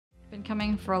Been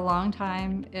coming for a long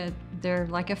time. They're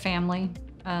like a family.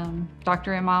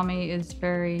 Dr. Imami is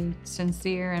very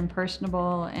sincere and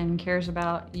personable and cares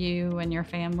about you and your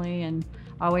family and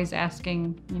always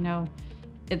asking,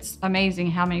 it's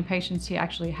amazing how many patients he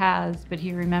actually has, but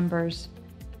he remembers,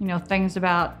 things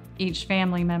about each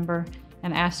family member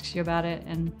and asks you about it.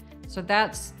 And so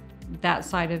that's that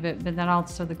side of it, but then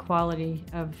also the quality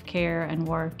of care and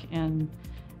work and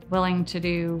willing to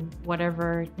do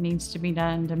whatever needs to be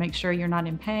done to make sure you're not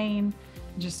in pain.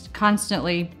 Just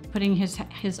constantly putting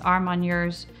his arm on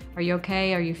yours. Are you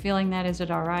okay? Are you feeling that? Is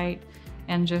it all right?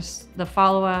 And just the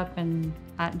follow-up and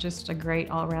just a great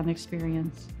all-around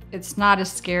experience. It's not a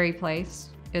scary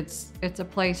place. It's a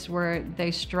place where they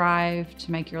strive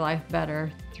to make your life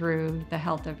better through the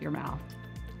health of your mouth.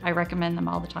 I recommend them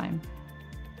all the time.